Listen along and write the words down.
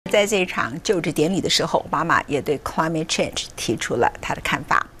在这一场就职典礼的时候，奥巴马也对 climate change 提出了他的看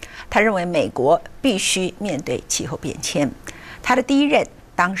法。他认为美国必须面对气候变迁。他的第一任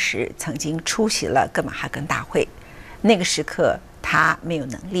当时曾经出席了哥本哈根大会，那个时刻他没有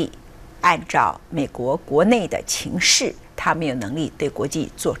能力按照美国国内的情势，他没有能力对国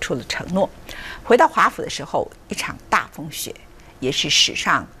际做出了承诺。回到华府的时候，一场大风雪，也是史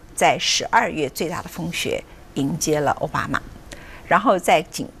上在12月最大的风雪迎接了奥巴马。然后再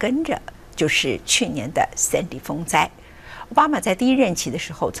紧跟着就是去年的Sandy风灾。奥巴马在第一任期的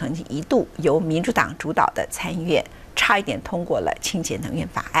时候，曾经一度由民主党主导的参议院差一点通过了清洁能源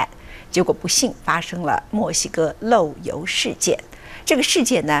法案，结果不幸发生了墨西哥漏油事件。这个事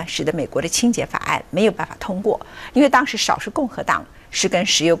件呢，使得美国的清洁法案没有办法通过，因为当时少数共和党是跟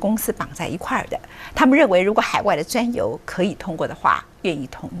石油公司绑在一块儿的，他们认为如果海外的专油可以通过的话，愿意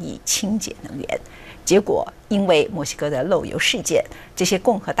同意清洁能源。结果因为墨西哥的漏油事件，这些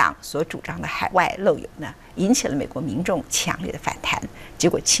共和党所主张的海外漏油呢，引起了美国民众强烈的反弹，结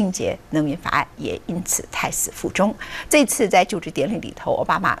果清洁能源法案也因此胎死腹中。这次在就职典礼里头，奥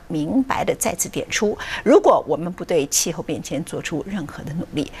巴马明白地再次点出，如果我们不对气候变迁做出任何的努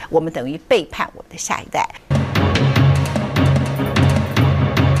力，我们等于背叛我们的下一代。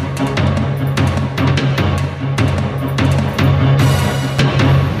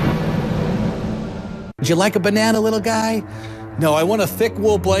Would you like a banana, little guy? No, I want a thick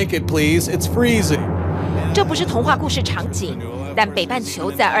wool blanket, please. It's freezing. 这不是童话故事场景，但北半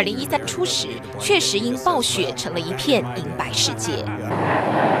球在2013初时确实因暴雪成了一片银白世界。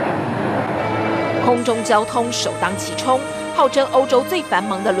空中交通首当其冲，号称欧洲最繁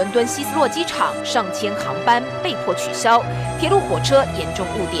忙的伦敦希斯洛机场，上千航班被迫取消，铁路火车严重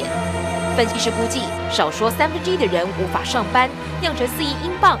误点。分析师估计，少说1/3的人无法上班，酿成4亿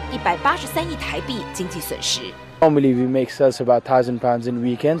英镑、183亿台币经济损失。Normally we make sales about £1,000 in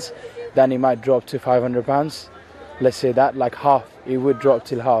weekends, then it might drop to £500. Let's say that, like half. It would drop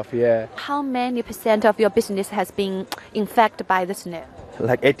till half, yeah. How many % of your business has been infected by the snow?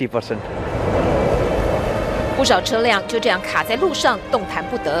 Like 80%. 不少车辆就这样卡在路上，动弹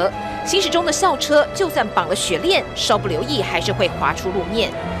不得。行驶中的校车，就算绑了雪链，稍不留意还是会滑出路面。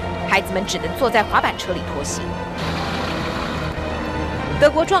孩子们只能坐在滑板车里拖行。德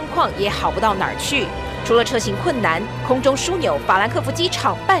国状况也好不到哪儿去，除了车行困难，空中枢纽法兰克福机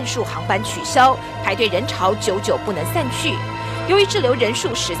场半数航班取消，排队人潮久久不能散去。由于滞留人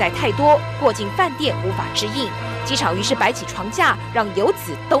数实在太多，过境饭店无法支应，机场于是摆起床架，让游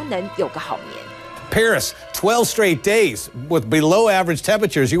子都能有个好眠。Paris, 12 straight days with below average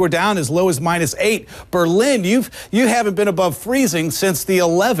temperatures. You were down as low as -8. Berlin, you haven't been above freezing since the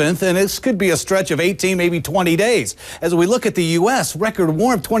 11th, and this could be a stretch of 18, maybe 20 days. As we look at the U.S., record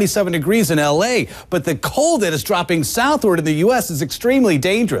warm, 27 degrees in L.A., but the cold that is dropping southward in the U.S. is extremely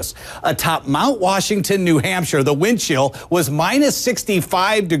dangerous. Atop Mount Washington, New Hampshire, the wind chill was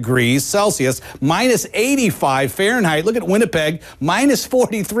 -65 degrees Celsius, -85 Fahrenheit. Look at Winnipeg,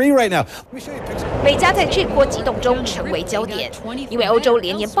 -43 right now. Let me show you a picture. 美加在这波激动中成为焦点，因为欧洲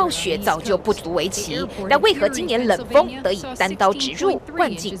连年暴雪早就不足为奇，但为何今年冷风得以单刀直入，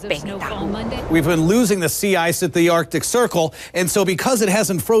灌进北美大陆 ？We've been losing the sea ice at the Arctic Circle, and so because it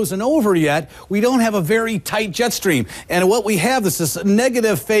hasn't frozen over yet, we don't have a very tight jet stream. And what we have is this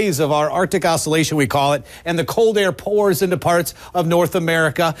negative phase of our Arctic oscillation, we call it, and the cold air pours into parts of North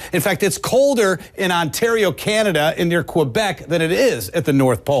America. In fact, it's colder in Ontario, Canada, and near Quebec than it is at the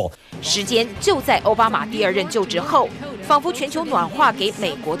North Pole. 时间就在奥巴马第二任就职后，仿佛全球暖化给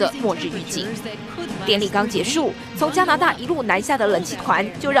美国的末日预警。典礼刚结束，从加拿大一路南下的冷气团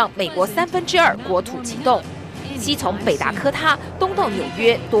就让美国2/3国土急冻，西从北达科他，东到纽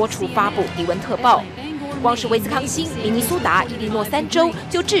约，多处发布低温特报。光是威斯康星、明尼苏达、伊利诺3州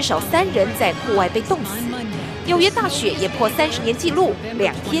就至少3人在户外被冻死。纽约大雪也破30年纪录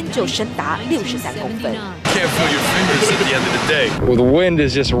，2天就深达63公分。Can't feel your fingers at the end of the day. Well, the wind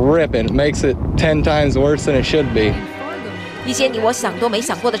is just ripping. It makes it 10 times worse than it should be. 一些你我想都没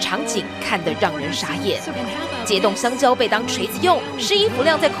想过的场景，看得让人傻眼。解冻香蕉被当锤子用，湿衣服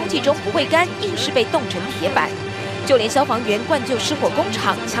晾在空气中不会干，硬是被冻成铁板。就连消防员灌救失火工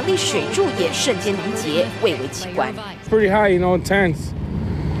厂，强力水柱也瞬间凝结，蔚为奇观。Pretty high, tense.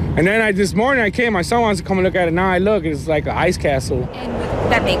 And then this morning I came, my son wants to come and look at it. Now I look, it's like an ice castle.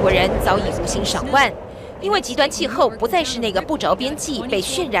 但美国人早已无心赏玩，因为极端气候不再是那个不着边际、被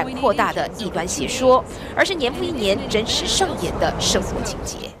渲染扩大的异端邪说，而是年复一年真实上演的生活情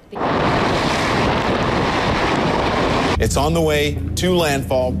节。It's on the way to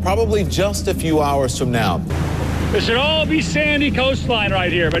landfall, probably just a few hours from now. This should all be sandy coastline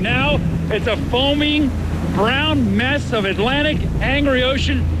right here, but now it's a foaming brown mess of Atlantic angry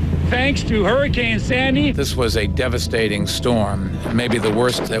ocean thanks to Hurricane Sandy. This was a devastating storm, maybe the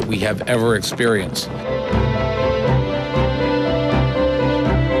worst that we have ever experienced.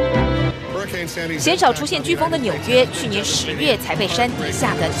 鲜少出现飓风的纽约，去年10月才被山底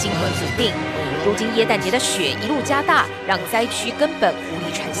下的鲸轮锁定。如今耶诞节的雪一路加大，让灾区根本无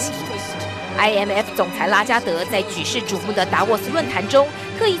力喘息。IMF 总裁拉加德在举世瞩目的达沃斯论坛中，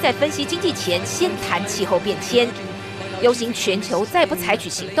刻意在分析经济前先谈气候变迁。忧心全球再不采取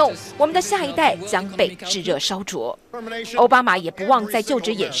行动，我们的下一代将被炙热烧灼。奥巴马也不忘在就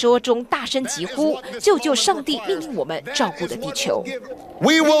职演说中大声疾呼：“救救上帝命令我们照顾的地球。”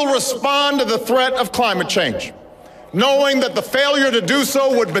 We will respond to the threat of climate change, knowing that the failure to do so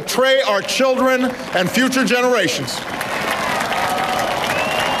would betray our children and future generations.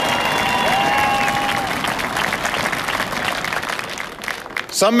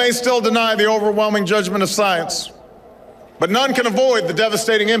 Some may still deny the overwhelming judgment of science, but none can avoid the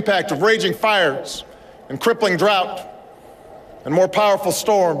devastating impact of raging fires and crippling drought and more powerful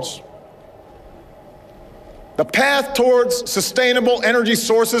storms. The path towards sustainable energy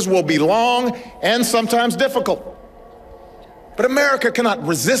sources will be long and sometimes difficult. But America cannot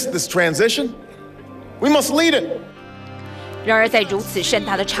resist this transition. We must lead it. 然而，在如此盛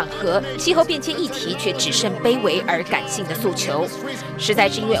大的场合，气候变迁议题却只剩卑微而感性的诉求。实在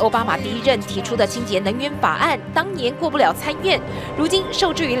是因为奥巴马第一任提出的清洁能源法案，当年过不了参院，如今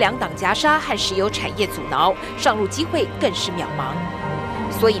受制于两党夹杀和石油产业阻挠，上路机会更是渺茫。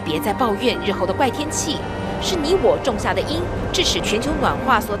所以，别再抱怨日后的怪天气，是你我种下的因，致使全球暖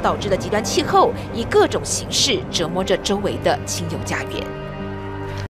化所导致的极端气候，以各种形式折磨着周围的亲友家园。